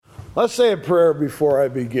Let's say a prayer before I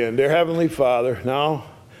begin. Dear Heavenly Father, now,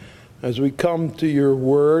 as we come to your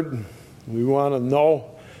word, we want to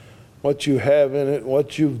know what you have in it,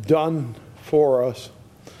 what you've done for us.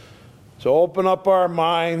 So open up our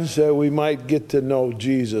minds that we might get to know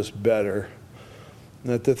Jesus better.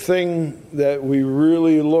 That the thing that we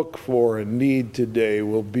really look for and need today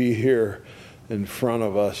will be here in front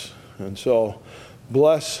of us. And so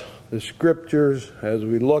bless the scriptures as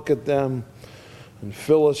we look at them, and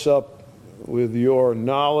fill us up with your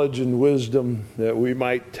knowledge and wisdom that we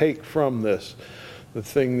might take from this, the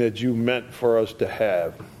thing that you meant for us to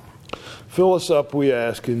have. Fill us up, we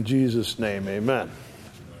ask, in Jesus' name, amen.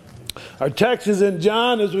 Our text is in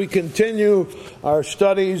John as we continue our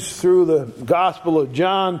studies through the Gospel of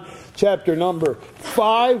John, chapter number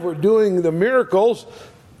 5. We're doing the miracles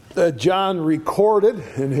that John recorded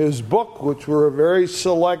in his book, which were a very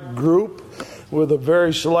select group with a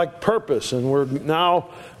very select purpose. And we're now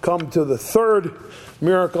come to the third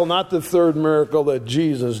miracle, not the third miracle that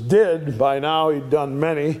Jesus did. By now he'd done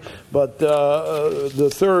many, but the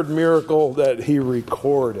third miracle that he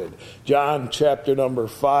recorded. John chapter number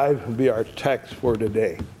 5 will be our text for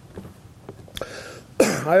today.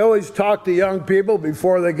 I always talk to young people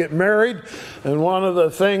before they get married, and one of the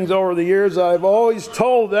things over the years I've always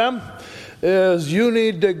told them is you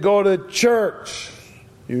need to go to church.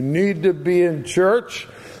 You need to be in church.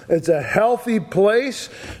 It's a healthy place,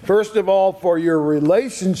 first of all, for your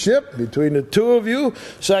relationship between the two of you.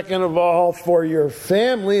 Second of all, for your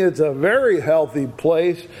family. It's a very healthy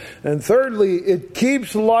place. And thirdly, it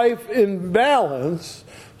keeps life in balance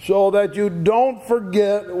so that you don't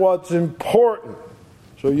forget what's important.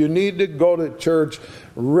 So you need to go to church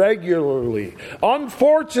regularly.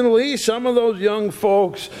 Unfortunately, some of those young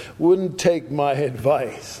folks wouldn't take my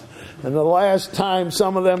advice. And the last time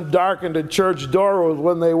some of them darkened a church door was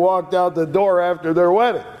when they walked out the door after their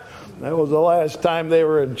wedding. That was the last time they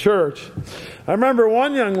were in church. I remember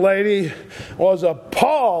one young lady was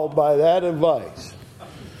appalled by that advice.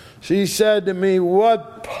 She said to me,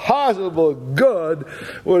 "What possible good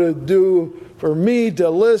would it do for me to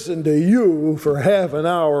listen to you for half an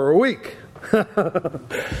hour a week?"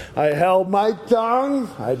 I held my tongue.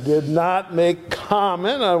 I did not make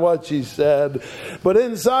comment on what she said. But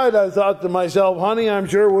inside I thought to myself, honey, I'm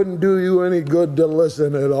sure it wouldn't do you any good to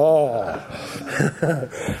listen at all.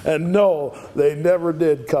 And no, they never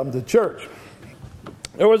did come to church.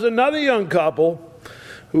 There was another young couple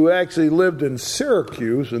who actually lived in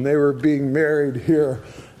Syracuse, and they were being married here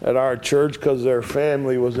at our church because their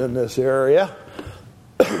family was in this area.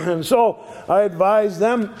 And so I advised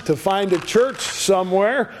them to find a church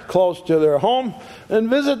somewhere close to their home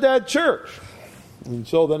and visit that church. And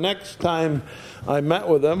so the next time I met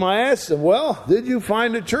with them, I asked them, well, did you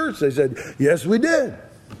find a church? They said, yes, we did.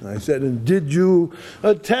 I said, and did you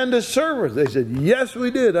attend a service? They said, yes,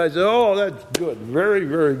 we did. I said, oh, that's good. Very,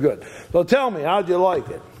 very good. So tell me, how'd you like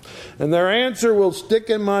it? And their answer will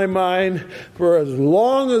stick in my mind for as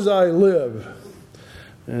long as I live.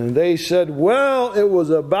 And they said, well, it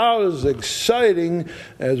was about as exciting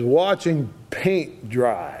as watching paint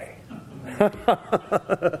dry.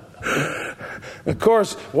 Of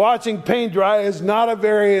course, watching paint dry is not a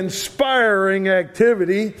very inspiring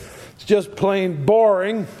activity. It's just plain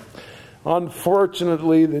boring.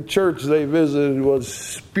 Unfortunately, the church they visited was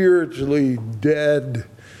spiritually dead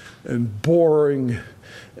and boring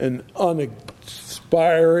and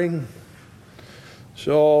uninspiring.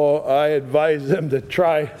 So I advised them to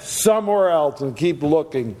try somewhere else and keep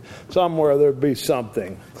looking. Somewhere there'd be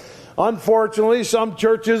something. Unfortunately, some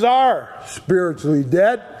churches are spiritually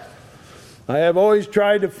dead. I have always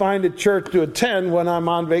tried to find a church to attend when I'm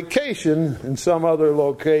on vacation in some other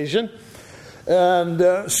location. And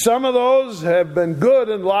some of those have been good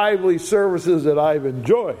and lively services that I've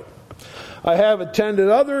enjoyed. I have attended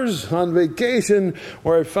others on vacation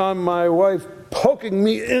where I found my wife poking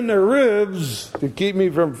me in the ribs to keep me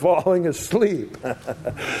from falling asleep.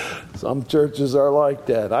 Some churches are like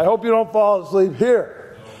that. I hope you don't fall asleep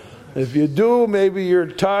here. If you do, maybe you're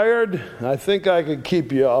tired. I think I could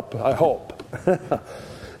keep you up, I hope.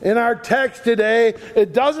 In our text today,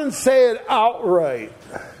 it doesn't say it outright.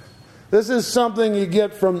 This is something you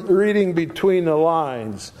get from reading between the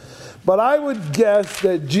lines. But I would guess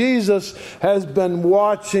that Jesus has been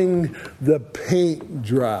watching the paint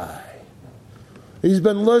dry. He's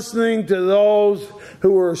been listening to those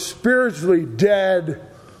who are spiritually dead,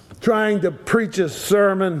 trying to preach a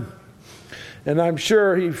sermon, and I'm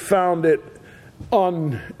sure he found it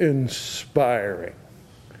uninspiring.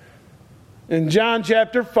 In John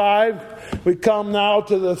chapter 5, we come now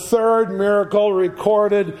to the third miracle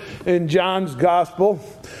recorded in John's gospel.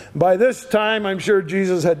 By this time, I'm sure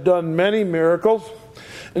Jesus had done many miracles.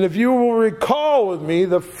 And if you will recall with me,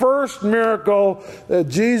 the first miracle that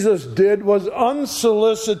Jesus did was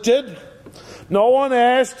unsolicited. No one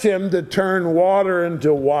asked him to turn water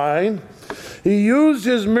into wine. He used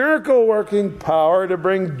his miracle-working power to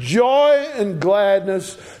bring joy and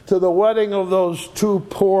gladness to the wedding of those two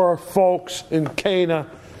poor folks in Cana,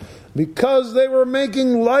 because they were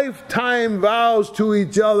making lifetime vows to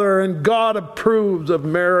each other, and God approves of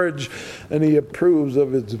marriage, and He approves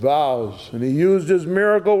of its vows. And He used His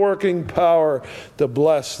miracle-working power to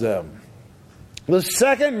bless them. The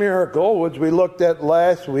second miracle, which we looked at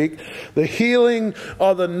last week, the healing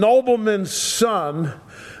of the nobleman's son,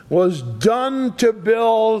 was done to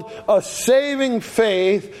build a saving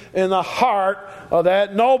faith in the heart of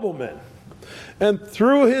that nobleman. And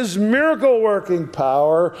through His miracle-working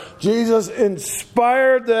power, Jesus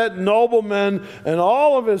inspired that nobleman and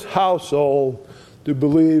all of his household to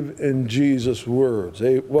believe in Jesus' words.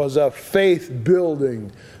 It was a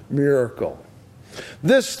faith-building miracle.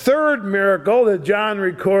 This third miracle that John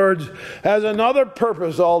records has another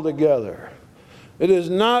purpose altogether. It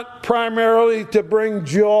is not primarily to bring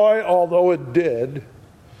joy, although it did.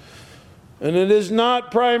 And it is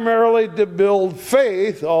not primarily to build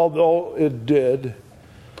faith, although it did.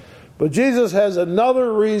 But Jesus has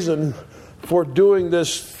another reason for doing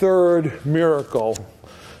this third miracle.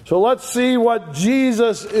 So let's see what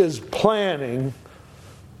Jesus is planning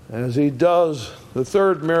as He does the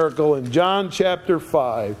third miracle in John chapter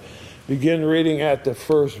 5. Begin reading at the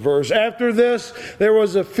first verse. After this, there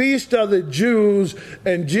was a feast of the Jews,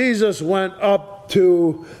 and Jesus went up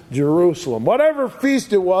to Jerusalem. Whatever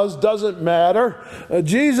feast it was, doesn't matter.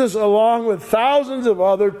 Jesus, along with thousands of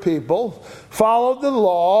other people, followed the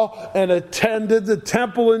law and attended the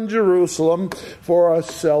temple in Jerusalem for a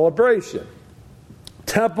celebration.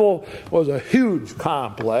 Temple was a huge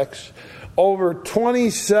complex, over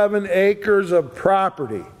 27 acres of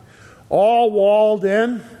property, all walled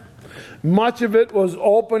in. Much of it was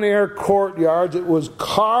open-air courtyards. It was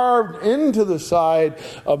carved into the side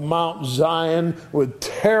of Mount Zion with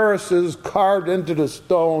terraces carved into the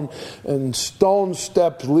stone and stone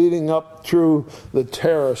steps leading up through the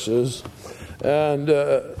terraces. And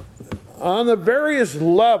on the various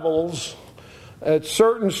levels at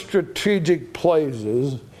certain strategic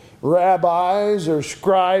places, rabbis or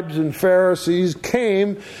scribes and Pharisees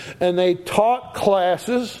came and they taught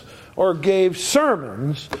classes or gave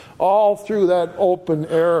sermons all through that open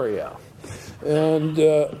area. And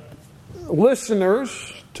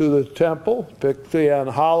listeners to the temple, particularly on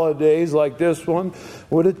holidays like this one,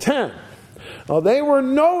 would attend. Now, they were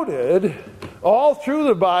noted all through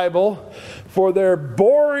the Bible for their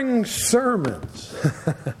boring sermons.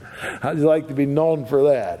 How'd you like to be known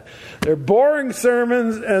for that? Their boring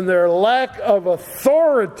sermons and their lack of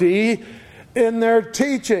authority in their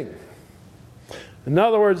teaching. In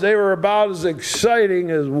other words, they were about as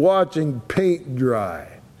exciting as watching paint dry.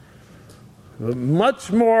 But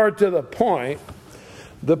much more to the point,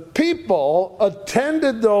 the people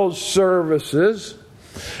attended those services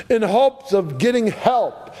in hopes of getting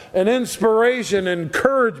help and inspiration and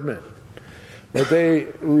encouragement, but they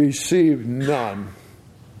received none.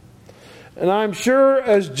 And I'm sure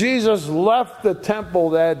as Jesus left the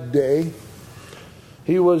temple that day,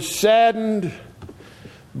 He was saddened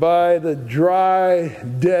by the dry,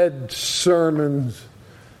 dead sermons,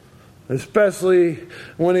 especially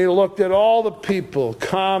when He looked at all the people,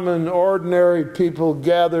 common, ordinary people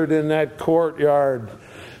gathered in that courtyard,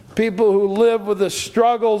 people who lived with the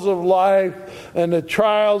struggles of life and the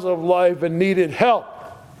trials of life and needed help,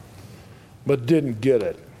 but didn't get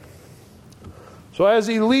it. So as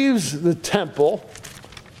He leaves the temple,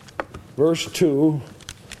 verse 2,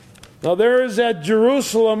 now there is at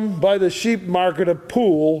Jerusalem by the sheep market a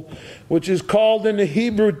pool, which is called in the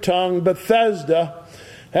Hebrew tongue Bethesda,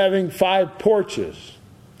 having 5 porches.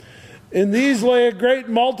 In these lay a great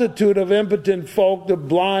multitude of impotent folk, the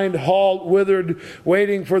blind, halt, withered,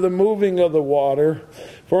 waiting for the moving of the water.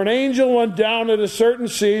 For an angel went down at a certain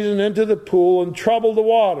season into the pool and troubled the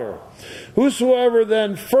water. Whosoever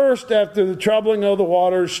then first after the troubling of the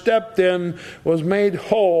water stepped in was made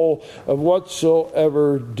whole of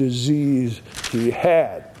whatsoever disease he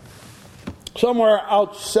had. Somewhere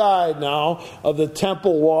outside now of the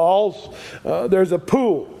temple walls, there's a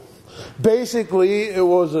pool. Basically, it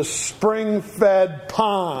was a spring-fed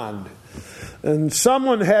pond. And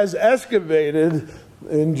someone has excavated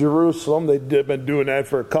in Jerusalem. They've been doing that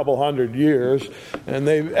for a couple hundred years. And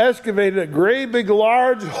they've excavated a great big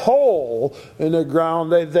large hole in the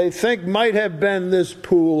ground they think might have been this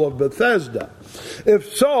pool of Bethesda.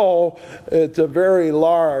 If so, it's a very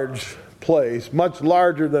large place, much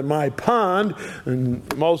larger than my pond,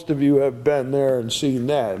 and most of you have been there and seen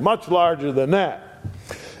that. Much larger than that.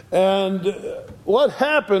 And what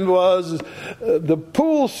happened was the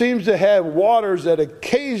pool seems to have waters that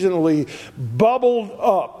occasionally bubbled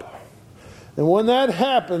up. And when that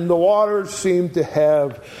happened, the waters seemed to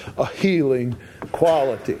have a healing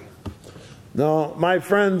quality. Now, my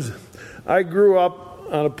friends, I grew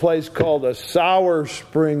up on a place called the Sour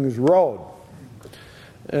Springs Road.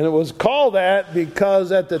 And it was called that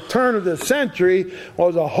because at the turn of the century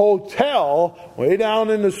was a hotel way down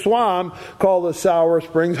in the swamp called the Sour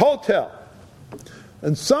Springs Hotel.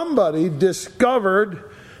 And somebody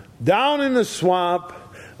discovered down in the swamp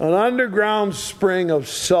an underground spring of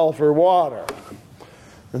sulfur water.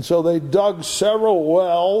 And so they dug several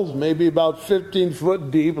wells, maybe about 15 foot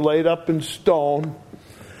deep, laid up in stone,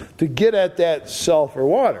 to get at that sulfur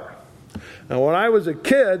water. Now, when I was a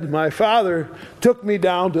kid, my father took me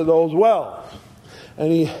down to those wells.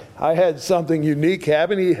 And I had something unique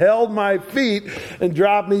happen. He held my feet and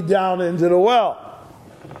dropped me down into the well.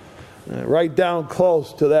 Right down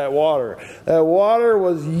close to that water. That water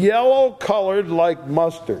was yellow colored like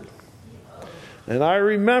mustard. And I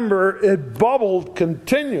remember it bubbled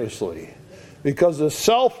continuously because the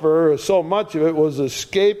sulfur, so much of it was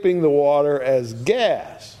escaping the water as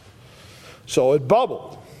gas. So it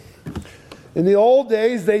bubbled. In the old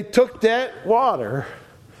days, they took that water,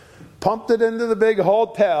 pumped it into the big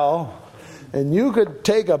hotel, and you could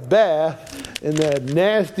take a bath in that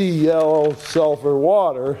nasty yellow sulfur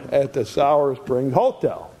water at the Sour Springs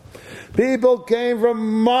Hotel. People came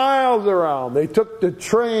from miles around. They took the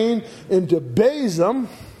train into Bazum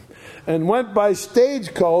and went by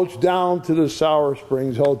stagecoach down to the Sour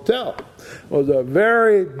Springs Hotel. It was a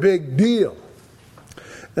very big deal.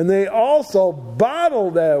 And they also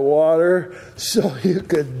bottled that water so you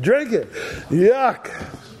could drink it. Yuck.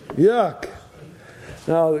 Yuck.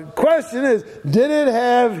 Now the question is, did it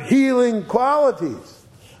have healing qualities?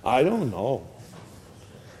 I don't know.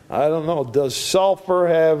 I don't know. Does sulfur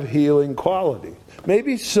have healing quality?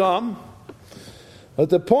 Maybe some. But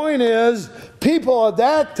the point is, people at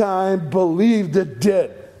that time believed it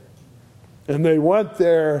did. And they went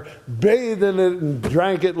there, bathed in it, and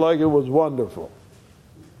drank it like it was wonderful.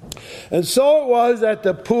 And so it was at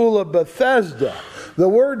the pool of Bethesda. The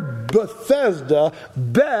word Bethesda,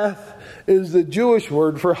 Beth, is the Jewish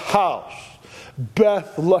word for house.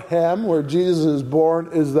 Bethlehem, where Jesus is born,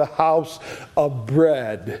 is the house of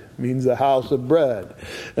bread. Means the house of bread.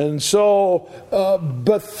 And so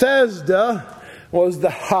Bethesda was the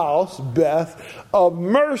house, Beth, of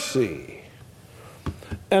mercy.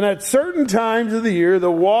 And at certain times of the year,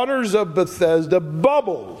 the waters of Bethesda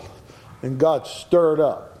bubbled and got stirred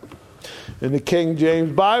up. In the King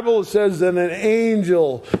James Bible, it says that an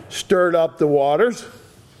angel stirred up the waters.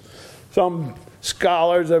 Some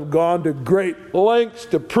scholars have gone to great lengths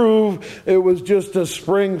to prove it was just a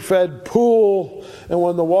spring-fed pool, and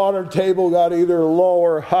when the water table got either low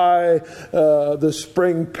or high, the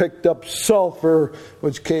spring picked up sulfur,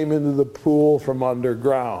 which came into the pool from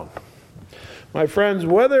underground. My friends,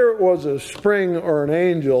 whether it was a spring or an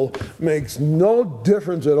angel makes no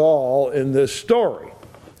difference at all in this story.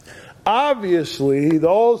 Obviously,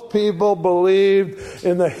 those people believed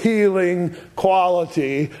in the healing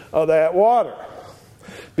quality of that water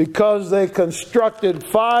because they constructed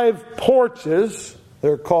 5 porches,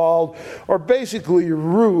 they're called, or basically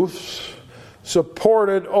roofs,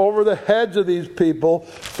 supported over the heads of these people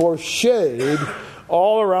for shade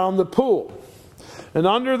all around the pool. And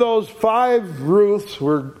under those 5 roofs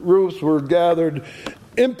were gathered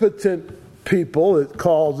impotent people, it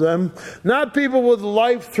calls them. Not people with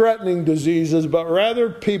life-threatening diseases, but rather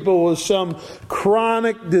people with some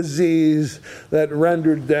chronic disease that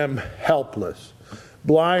rendered them helpless.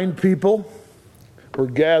 Blind people were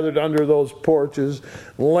gathered under those porches.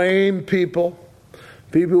 Lame people.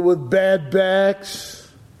 People with bad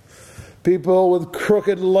backs. People with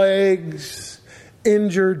crooked legs.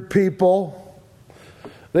 Injured people.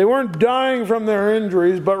 They weren't dying from their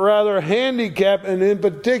injuries, but rather handicapped and in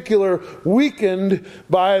particular weakened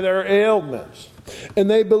by their ailments. And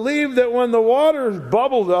they believed that when the waters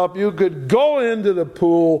bubbled up, you could go into the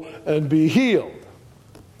pool and be healed.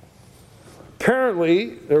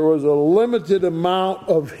 Apparently, there was a limited amount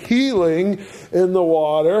of healing in the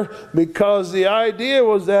water because the idea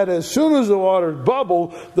was that as soon as the water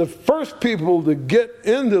bubbled, the first people to get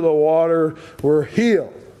into the water were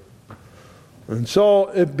healed. And so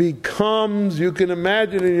it becomes, you can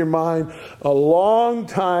imagine in your mind, a long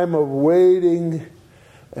time of waiting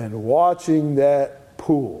and watching that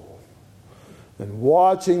pool and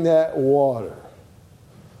watching that water.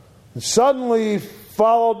 And suddenly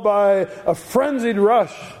followed by a frenzied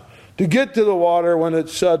rush to get to the water when it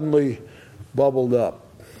suddenly bubbled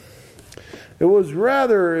up. It was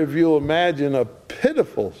rather, if you'll imagine, a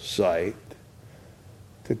pitiful sight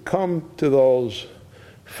to come to those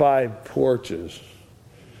 5 porches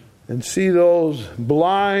and see those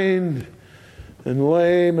blind and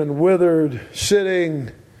lame and withered sitting,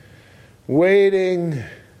 waiting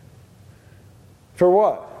for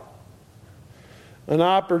what? An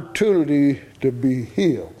opportunity to be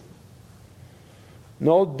healed.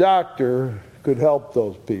 No doctor could help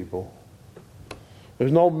those people.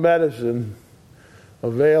 There's no medicine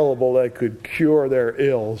available that could cure their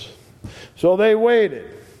ills. So they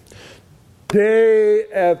waited. Day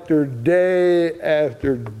after day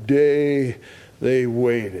after day, they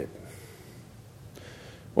waited.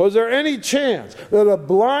 Was there any chance that a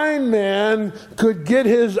blind man could get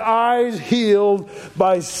his eyes healed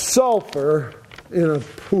by sulfur in a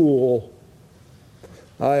pool?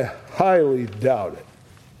 I highly doubt it.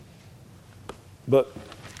 But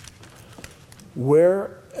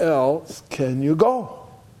where else can you go?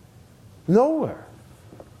 Nowhere.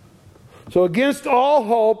 So against all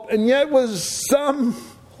hope, and yet with some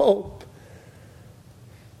hope,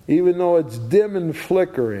 even though it's dim and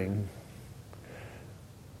flickering,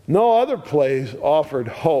 no other place offered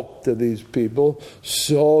hope to these people,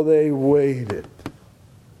 so they waited.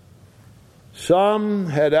 Some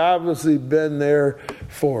had obviously been there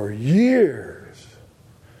for years,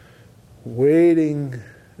 waiting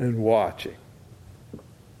and watching.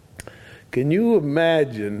 Can you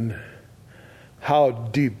imagine how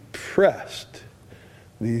depressed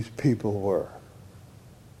these people were?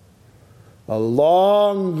 A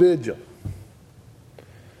long vigil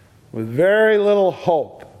with very little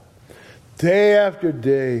hope, day after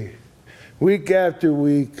day, week after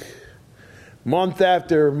week, month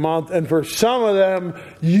after month, and for some of them,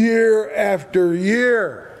 year after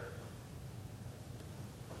year.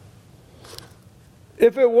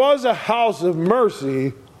 If it was a house of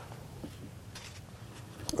mercy,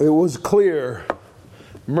 it was clear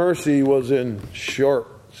mercy was in short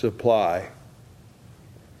supply.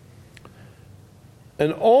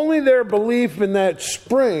 And only their belief in that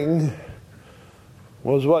spring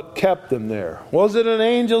was what kept them there. Was it an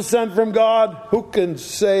angel sent from God? Who can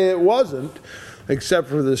say it wasn't, except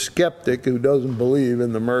for the skeptic who doesn't believe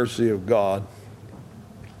in the mercy of God?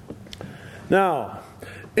 Now,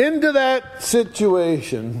 into that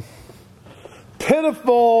situation,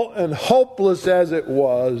 pitiful and hopeless as it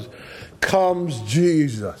was, comes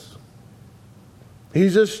Jesus.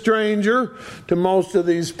 He's a stranger to most of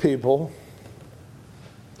these people.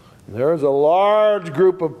 There's a large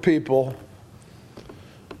group of people.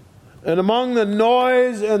 And among the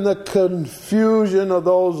noise and the confusion of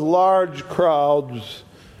those large crowds,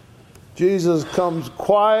 Jesus comes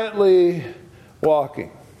quietly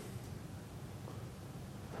walking,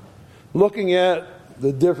 looking at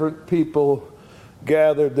the different people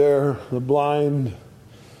gathered there, the blind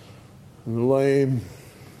and the lame.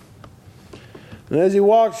 And as he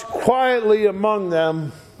walks quietly among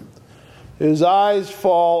them, his eyes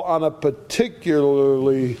fall on a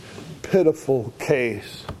particularly pitiful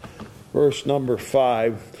case. Verse number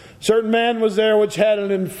 5. Certain man was there which had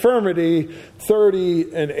an infirmity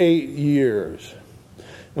 38 years.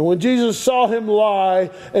 And when Jesus saw him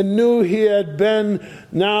lie and knew he had been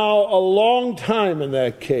now a long time in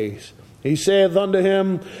that case, he saith unto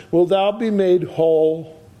him, Wilt thou be made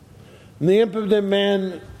whole? And the impotent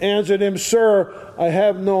man answered him, Sir, I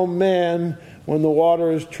have no man when the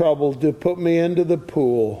water is troubled to put me into the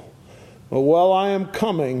pool. But while I am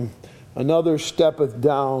coming, another steppeth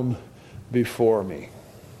down before me.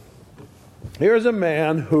 Here's a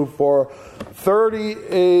man who for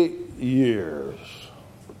 38 years,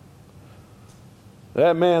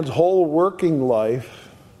 that man's whole working life,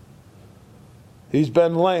 he's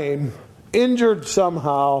been lame, injured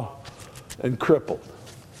somehow, and crippled.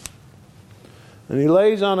 And he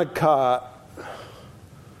lays on a cot,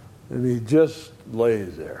 and he just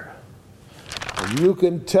lays there. And you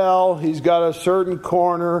can tell he's got a certain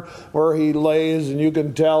corner where he lays, and you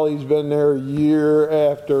can tell he's been there year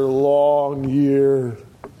after long year.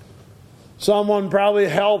 Someone probably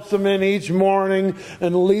helps him in each morning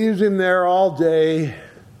and leaves him there all day,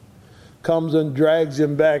 comes and drags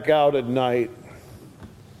him back out at night.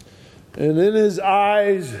 And in his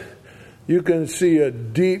eyes, you can see a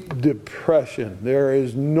deep depression. There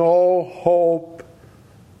is no hope,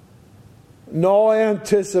 no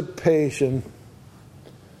anticipation.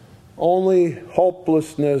 only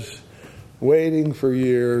hopelessness waiting for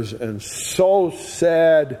years, and so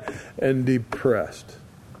sad and depressed.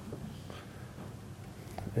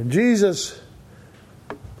 And Jesus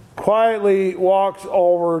quietly walks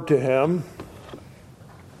over to him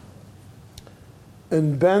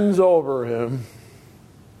and bends over him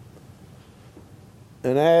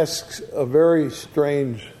and asks a very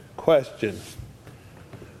strange question.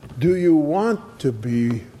 Do you want to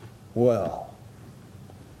be well?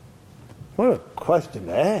 What a question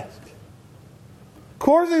to ask. Of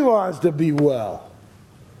course he wants to be well.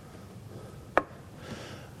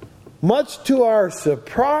 Much to our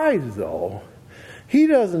surprise, though, he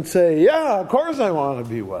doesn't say, yeah, of course I want to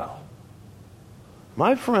be well.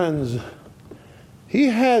 My friends, he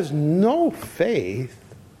has no faith,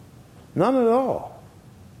 none at all.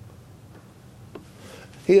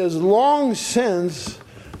 He has long since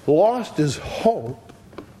lost his hope.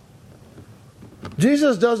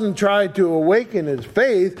 Jesus doesn't try to awaken his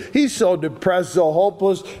faith. He's so depressed, so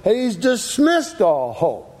hopeless, that he's dismissed all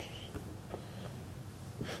hope.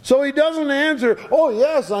 So he doesn't answer, oh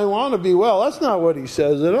yes, I want to be well. That's not what he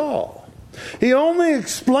says at all. He only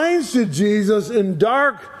explains to Jesus in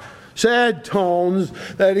dark, sad tones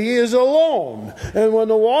that he is alone. And when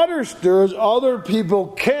the water stirs, other people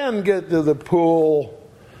can get to the pool,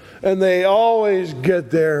 and they always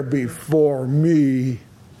get there before me.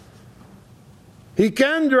 He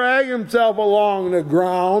can drag himself along the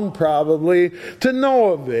ground, probably, to no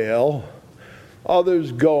avail.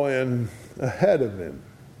 Others go in ahead of him.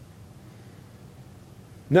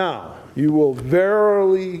 Now, you will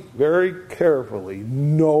very carefully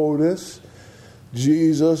notice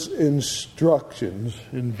Jesus' instructions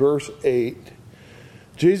in verse 8.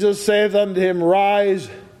 Jesus saith unto him, Rise,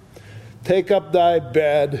 take up thy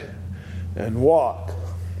bed, and walk.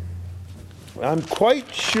 I'm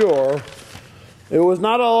quite sure it was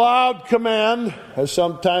not a loud command, as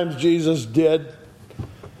sometimes Jesus did,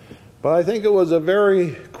 but I think it was a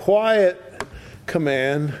very quiet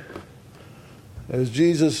command as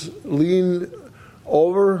Jesus leaned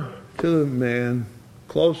over to the man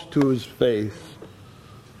close to his face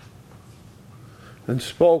and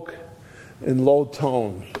spoke in low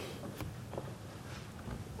tones.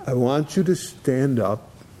 I want you to stand up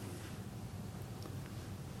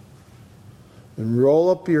and roll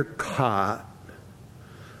up your cot,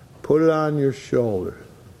 put it on your shoulder,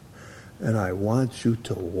 and I want you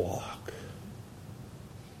to walk.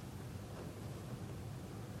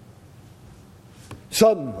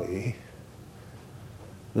 Suddenly,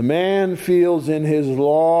 the man feels in his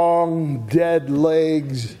long, dead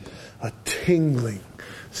legs a tingling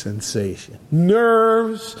sensation.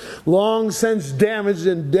 Nerves, long since damaged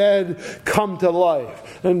and dead, come to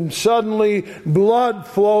life. And suddenly, blood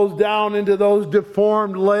flows down into those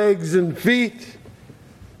deformed legs and feet.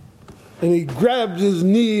 And he grabs his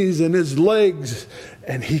knees and his legs,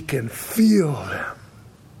 and he can feel them.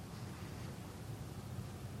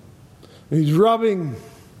 He's rubbing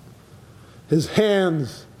his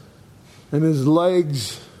hands and his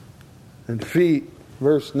legs and feet.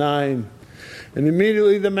 Verse 9. And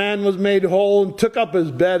immediately the man was made whole and took up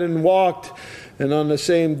his bed and walked. And on the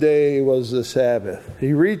same day was the Sabbath.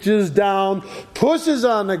 He reaches down, pushes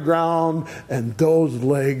on the ground, and those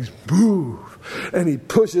legs move. And he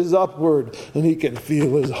pushes upward, and he can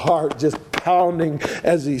feel his heart just pounding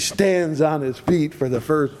as he stands on his feet for the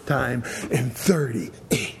first time in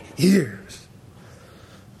 38 years.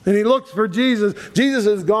 And he looks for Jesus. Jesus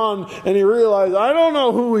is gone, and he realized, I don't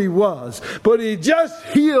know who he was, but he just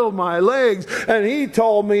healed my legs, and he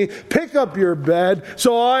told me, pick up your bed,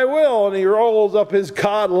 so I will. And he rolls up his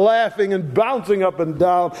cot, laughing and bouncing up and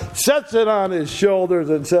down, sets it on his shoulders,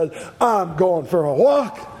 and says, I'm going for a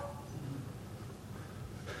walk.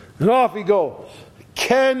 And off he goes.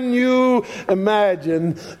 Can you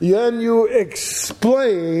imagine, can you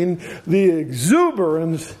explain the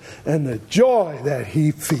exuberance and the joy that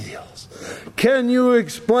he feels? Can you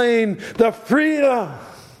explain the freedom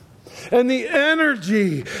and the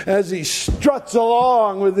energy as he struts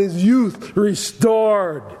along with his youth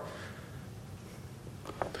restored?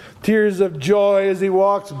 Tears of joy as he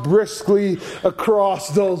walks briskly across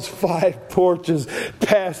those 5 porches,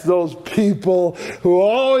 past those people who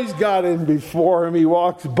always got in before him. He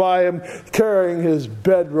walks by him carrying his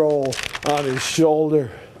bedroll on his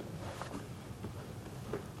shoulder.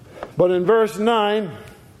 But in verse 9,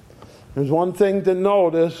 there's one thing to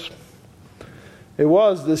notice. It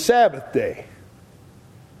was the Sabbath day.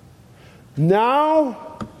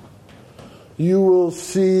 Now you will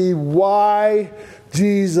see why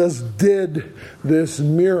Jesus did this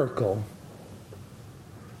miracle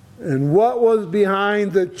And what was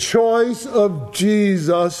behind the choice of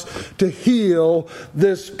Jesus to heal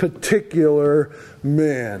this particular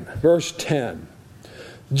man? Verse 10.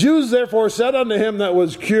 Jews therefore said unto him that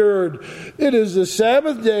was cured, It is the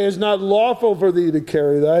Sabbath day, it is not lawful for thee to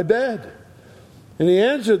carry thy bed. And he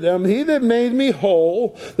answered them, He that made me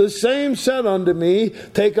whole, the same said unto me,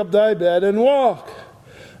 Take up thy bed and walk.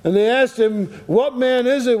 And they asked him, What man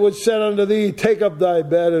is it which said unto thee, Take up thy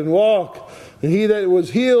bed and walk? And he that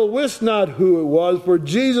was healed wist not who it was, for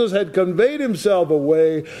Jesus had conveyed himself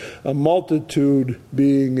away, a multitude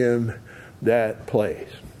being in that place.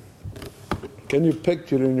 Can you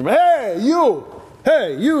picture it in your mind?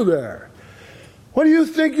 Hey, you there. What do you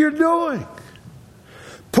think you're doing?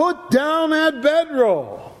 Put down that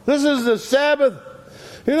bedroll. This is the Sabbath.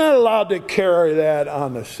 You're not allowed to carry that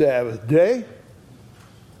on the Sabbath day.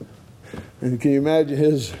 And can you imagine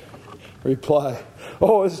his reply?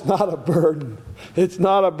 Oh, it's not a burden. It's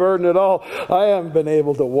not a burden at all. I haven't been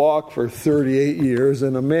able to walk for 38 years.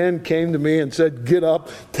 And a man came to me and said, Get up,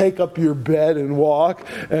 take up your bed and walk.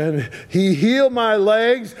 And he healed my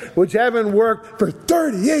legs, which haven't worked for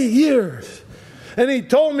 38 years. And he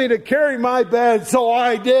told me to carry my bed, so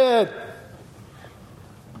I did.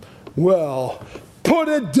 Well, put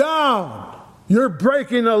it down. You're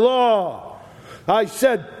breaking the law. I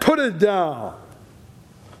said, put it down.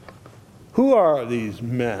 Who are these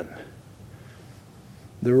men?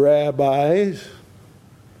 The rabbis,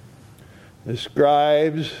 the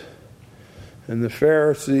scribes, and the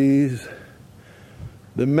Pharisees,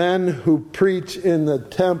 the men who preach in the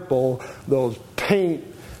temple those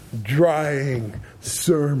paint-drying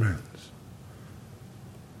sermons.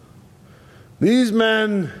 These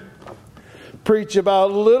men preach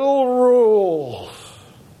about little rules.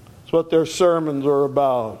 That's what their sermons are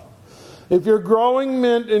about. If you're growing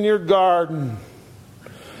mint in your garden,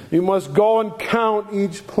 you must go and count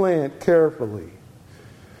each plant carefully.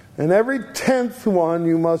 And every 10th one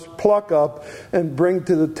you must pluck up and bring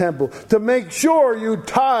to the temple to make sure you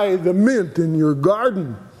tie the mint in your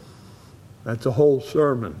garden. That's a whole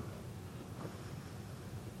sermon.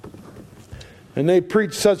 And they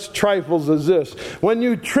preach such trifles as this. When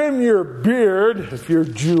you trim your beard, if you're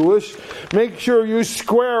Jewish, make sure you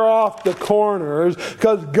square off the corners,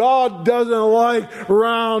 because God doesn't like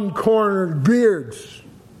round cornered beards.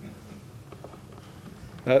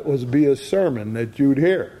 That would be a sermon that you'd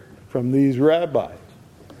hear from these rabbis.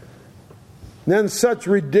 And then such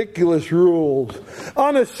ridiculous rules.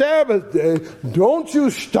 On a Sabbath day, don't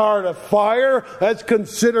you start a fire. That's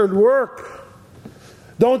considered work.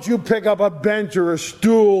 Don't you pick up a bench or a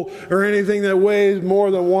stool or anything that weighs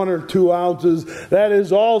more than 1 or 2 ounces. That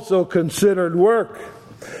is also considered work.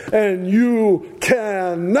 And you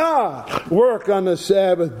cannot work on the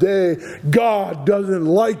Sabbath day. God doesn't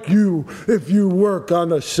like you if you work on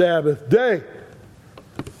the Sabbath day.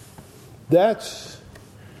 That's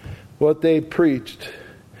what they preached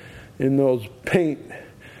in those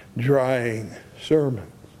paint-drying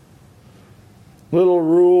sermons. Little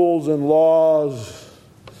rules and laws.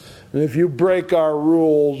 And if you break our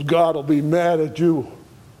rules, God will be mad at you.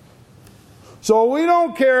 So we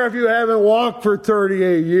don't care if you haven't walked for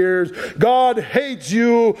 38 years. God hates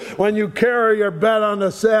you when you carry your bed on the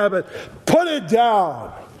Sabbath. Put it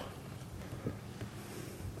down.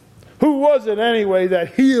 Who was it anyway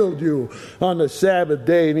that healed you on the Sabbath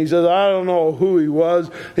day? And he says, I don't know who he was.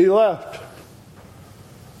 He left.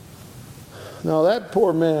 Now that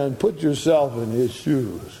poor man, put yourself in his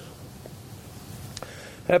shoes.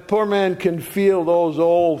 That poor man can feel those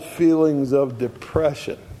old feelings of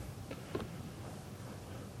depression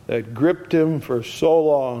that gripped him for so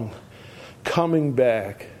long coming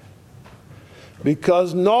back.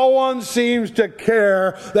 Because no one seems to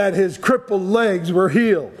care that his crippled legs were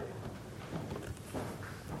healed.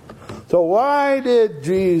 So why did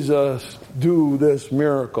Jesus do this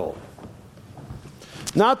miracle?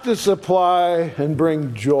 Not to supply and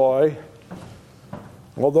bring joy,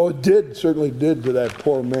 although it certainly did to that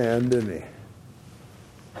poor man, didn't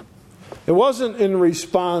he? It wasn't in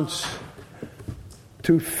response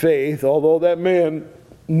to faith, although that man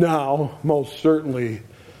now most certainly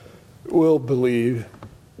will believe.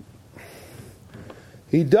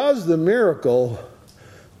 He does the miracle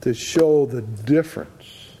to show the difference.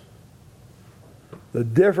 The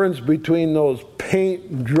difference between those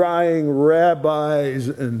paint-drying rabbis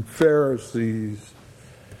and Pharisees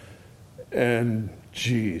and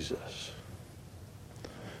Jesus.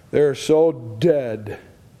 They're so dead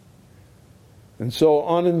and so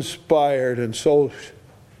uninspired and so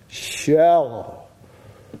shallow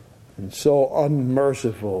and so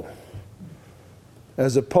unmerciful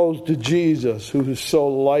as opposed to Jesus, who is so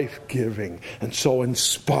life-giving and so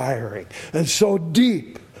inspiring and so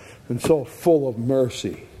deep and so full of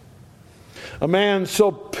mercy. A man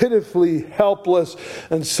so pitifully helpless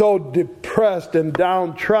and so depressed and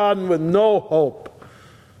downtrodden with no hope.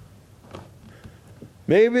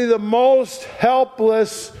 Maybe the most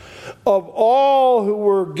helpless of all who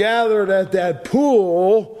were gathered at that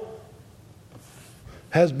pool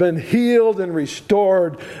has been healed and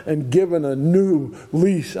restored and given a new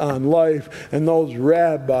lease on life. And those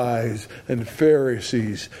rabbis and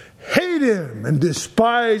Pharisees hate him and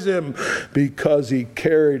despise him because he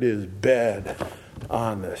carried his bed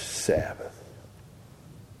on the Sabbath.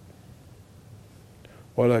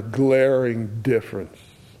 What a glaring difference.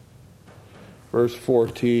 Verse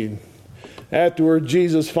 14. Afterward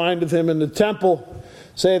Jesus findeth him in the temple,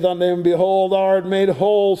 saith unto him, Behold, thou art made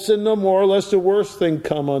whole, sin no more, lest a worse thing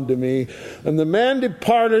come unto me. And the man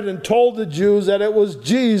departed and told the Jews that it was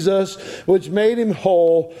Jesus which made him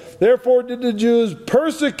whole. Therefore did the Jews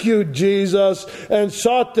persecute Jesus and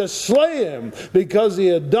sought to slay him, because he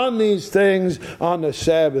had done these things on the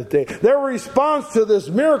Sabbath day. Their response to this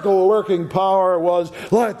miracle working power was,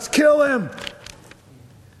 let's kill him.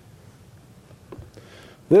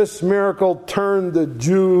 This miracle turned the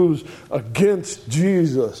Jews against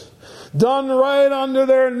Jesus. Done right under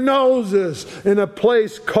their noses in a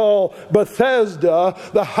place called Bethesda,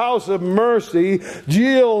 the house of mercy,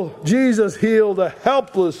 Jesus healed a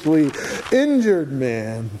helplessly injured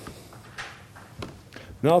man.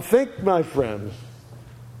 Now think, my friends,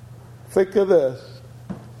 think of this.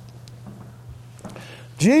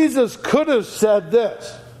 Jesus could have said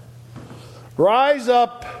this, rise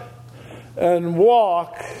up and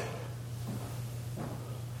walk,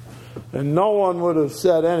 and no one would have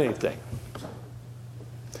said anything.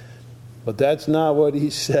 But that's not what he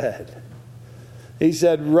said. He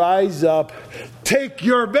said, rise up, take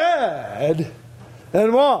your bed,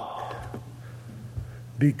 and walk.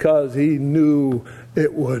 Because he knew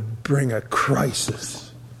it would bring a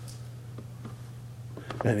crisis.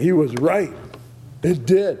 And he was right. It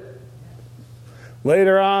did.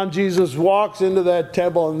 Later on, Jesus walks into that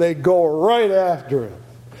temple and they go right after him.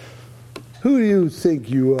 Who do you think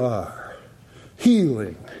you are?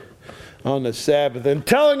 Healing on the Sabbath and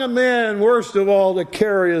telling a man, worst of all, to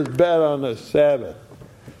carry his bed on the Sabbath.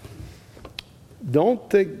 Don't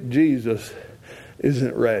think Jesus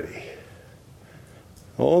isn't ready.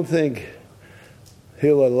 Don't think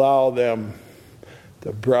he'll allow them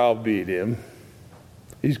to browbeat him.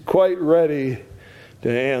 He's quite ready to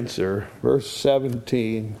answer. Verse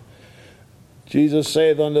 17. Jesus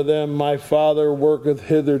saith unto them, My Father worketh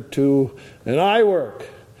hitherto, and I work.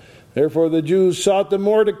 Therefore the Jews sought the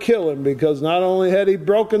more to kill him, because not only had he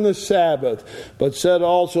broken the Sabbath, but said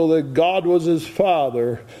also that God was his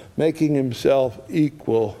Father, making himself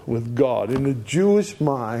equal with God. In the Jewish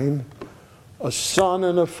mind, a son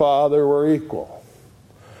and a father were equal.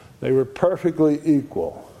 They were perfectly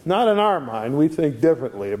equal. Not in our mind. We think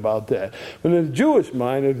differently about that. But in the Jewish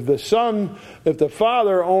mind, if the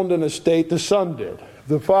father owned an estate, the son did. If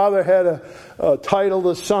the father had a title,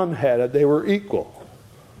 the son had it. They were equal.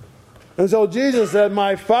 And so Jesus said,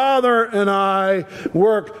 my Father and I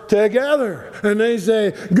work together. And they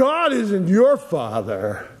say, God isn't your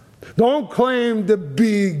Father. Don't claim to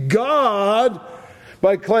be God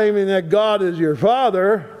by claiming that God is your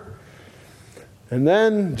Father. And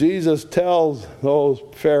then Jesus tells those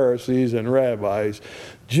Pharisees and rabbis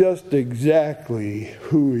just exactly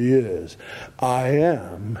who he is. I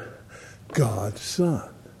am God's Son.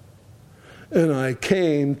 And I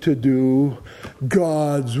came to do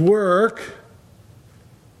God's work,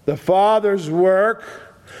 the Father's work.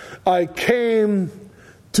 I came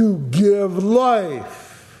to give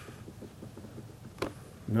life.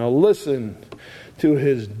 Now listen to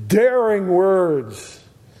his daring words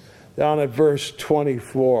down at verse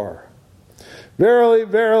 24. Verily,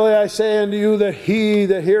 verily, I say unto you that he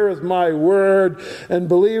that heareth my word and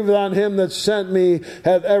believeth on him that sent me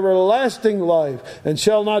hath everlasting life, and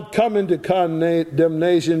shall not come into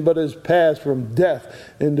condemnation, but is passed from death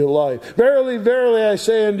into life. Verily, verily, I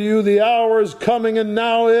say unto you, the hour is coming, and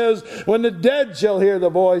now is, when the dead shall hear the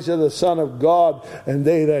voice of the Son of God, and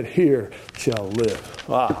they that hear shall live.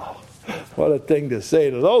 Wow. What a thing to say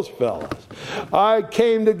to those fellas. I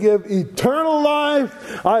came to give eternal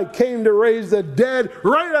life. I came to raise the dead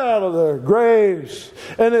right out of their graves.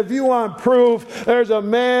 And if you want proof, there's a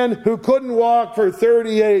man who couldn't walk for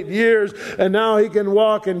 38 years, and now he can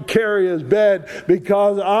walk and carry his bed,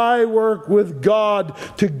 because I work with God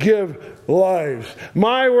to give lives.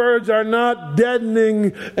 My words are not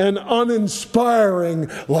deadening and uninspiring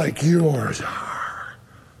like yours are.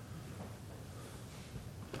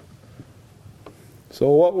 So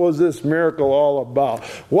what was this miracle all about?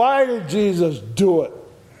 Why did Jesus do it?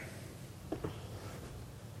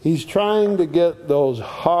 He's trying to get those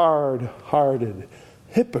hard-hearted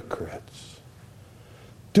hypocrites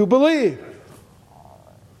to believe.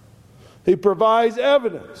 He provides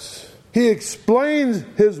evidence. He explains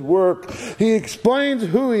his work. He explains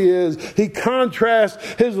who he is. He contrasts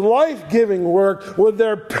his life-giving work with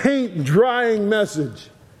their paint-drying message.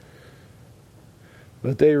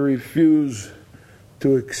 But they refuse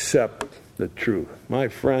to accept the truth. My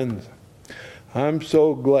friends, I'm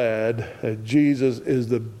so glad that Jesus is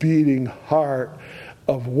the beating heart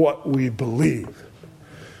of what we believe.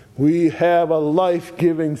 We have a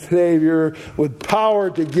life-giving Savior with power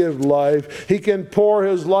to give life. He can pour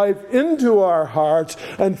His life into our hearts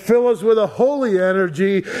and fill us with a holy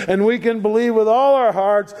energy, and we can believe with all our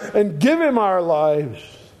hearts and give Him our lives.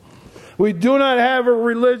 We do not have a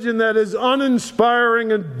religion that is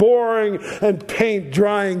uninspiring and boring and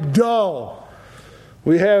paint-drying dull.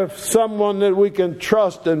 We have someone that we can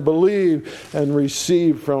trust and believe and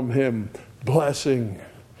receive from Him blessing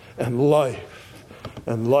and life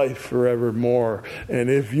forevermore. And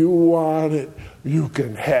if you want it, you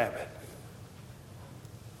can have it.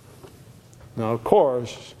 Now, of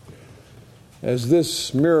course, as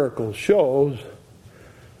this miracle shows,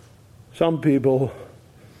 some people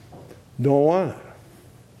don't want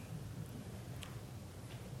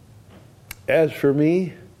it. As for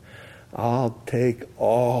me, I'll take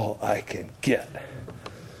all I can get.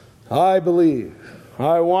 I believe.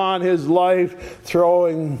 I want His life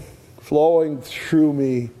flowing through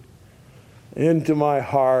me into my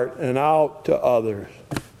heart and out to others.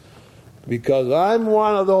 Because I'm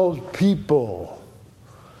one of those people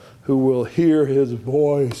who will hear His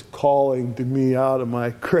voice calling to me out of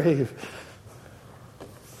my grave.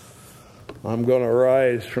 I'm going to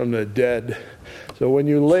rise from the dead. So when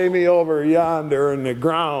you lay me over yonder in the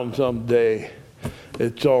ground someday,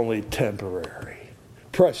 it's only temporary.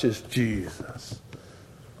 Precious Jesus.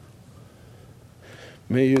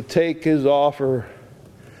 May you take His offer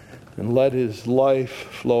and let His life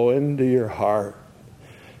flow into your heart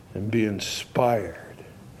and be inspired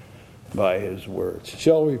by His words.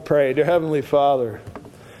 Shall we pray? Dear Heavenly Father,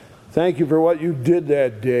 thank You for what You did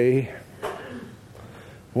that day.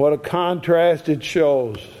 What a contrast it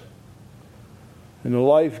shows in the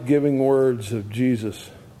life-giving words of Jesus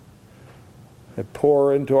that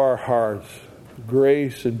pour into our hearts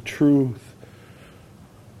grace and truth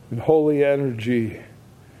and holy energy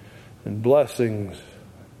and blessings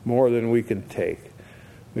more than we can take.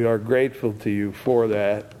 We are grateful to You for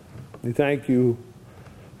that. We thank You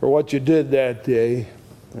for what You did that day,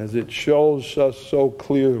 as it shows us so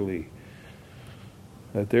clearly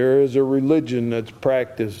that there is a religion that's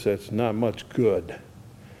practiced that's not much good.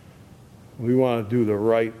 We want to do the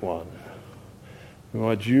right one. We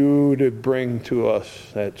want You to bring to us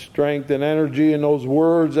that strength and energy and those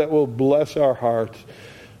words that will bless our hearts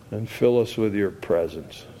and fill us with Your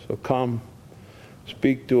presence. So come,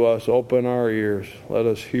 speak to us, open our ears, let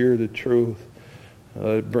us hear the truth,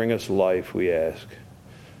 let it bring us life, we ask.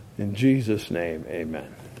 In Jesus' name,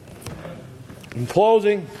 amen. In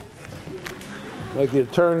closing, I'd like you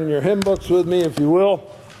to turn in your hymn books with me, if you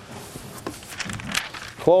will.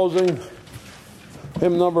 Closing,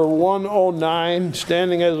 hymn number 109,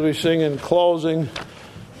 standing as we sing in closing,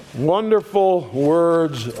 Wonderful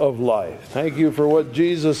Words of Life. Thank You for what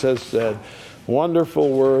Jesus has said. Wonderful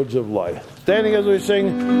words of life. Standing as we sing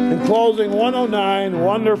in closing, 109,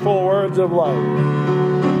 Wonderful Words of Life.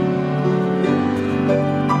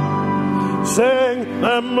 Sing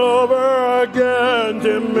them over again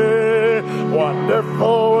to me,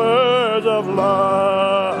 wonderful words of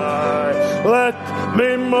life. Let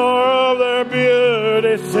me more of their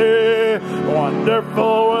beauty see,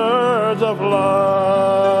 wonderful words of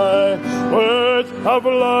life. Words of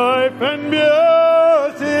life and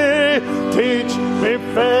beauty, teach me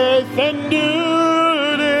faith and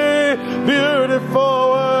duty,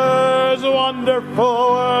 beautiful words,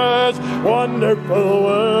 wonderful words, wonderful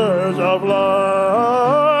words of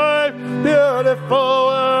life, beautiful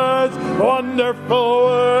words, wonderful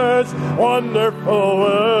words, wonderful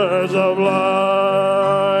words of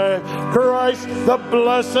life. Christ the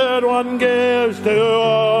Blessed One gives to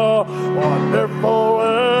all wonderful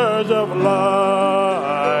words of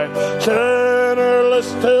life. Sinner,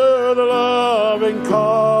 listen to the loving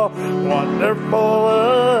call, wonderful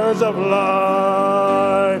words of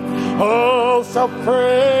life. Oh, so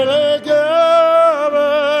freely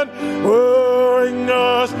given, wooing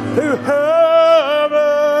us to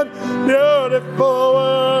heaven, beautiful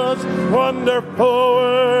words, wonderful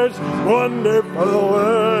words, wonderful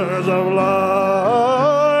words of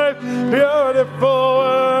life. beautiful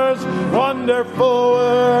words, wonderful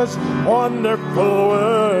words, wonderful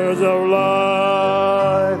words of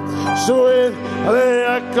life. Sweetly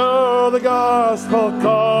echo the gospel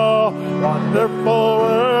call, wonderful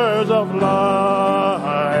words of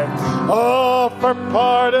life. Offer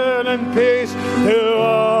pardon and peace to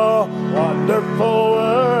all, wonderful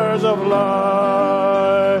words of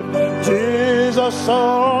life. Jesus,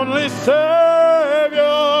 only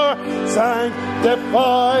Savior,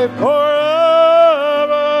 sanctified forever.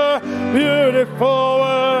 Beautiful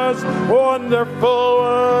words, wonderful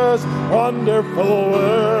words, wonderful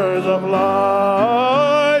words of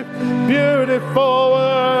life. Beautiful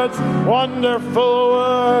words, wonderful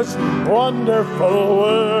words, wonderful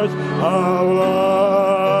words of life.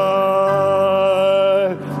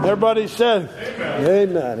 Everybody said,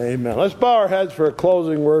 amen, amen. Let's bow our heads for a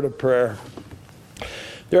closing word of prayer.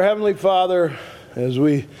 Dear Heavenly Father, as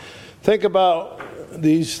we think about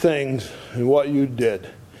these things and what you did,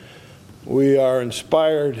 we are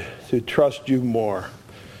inspired to trust you more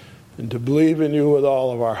and to believe in you with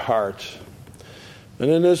all of our hearts. And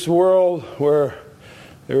in this world where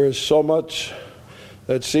there is so much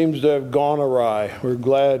that seems to have gone awry, we're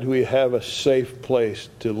glad we have a safe place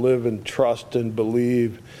to live and trust and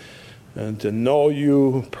believe and to know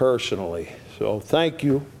you personally. So thank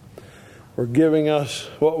you for giving us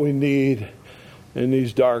what we need in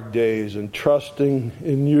these dark days and trusting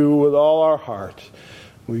in you with all our hearts.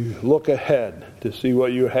 We look ahead to see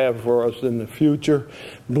what you have for us in the future.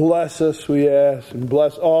 Bless us, we ask, and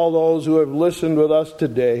bless all those who have listened with us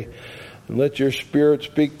today. And let your Spirit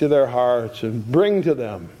speak to their hearts and bring to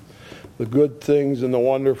them the good things and the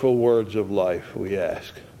wonderful words of life, we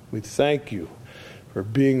ask. We thank you for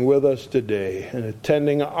being with us today and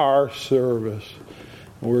attending our service.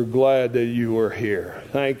 We're glad that you are here.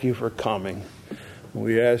 Thank you for coming.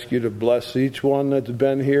 We ask you to bless each one that's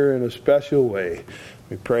been here in a special way.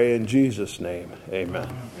 We pray in Jesus' name. Amen.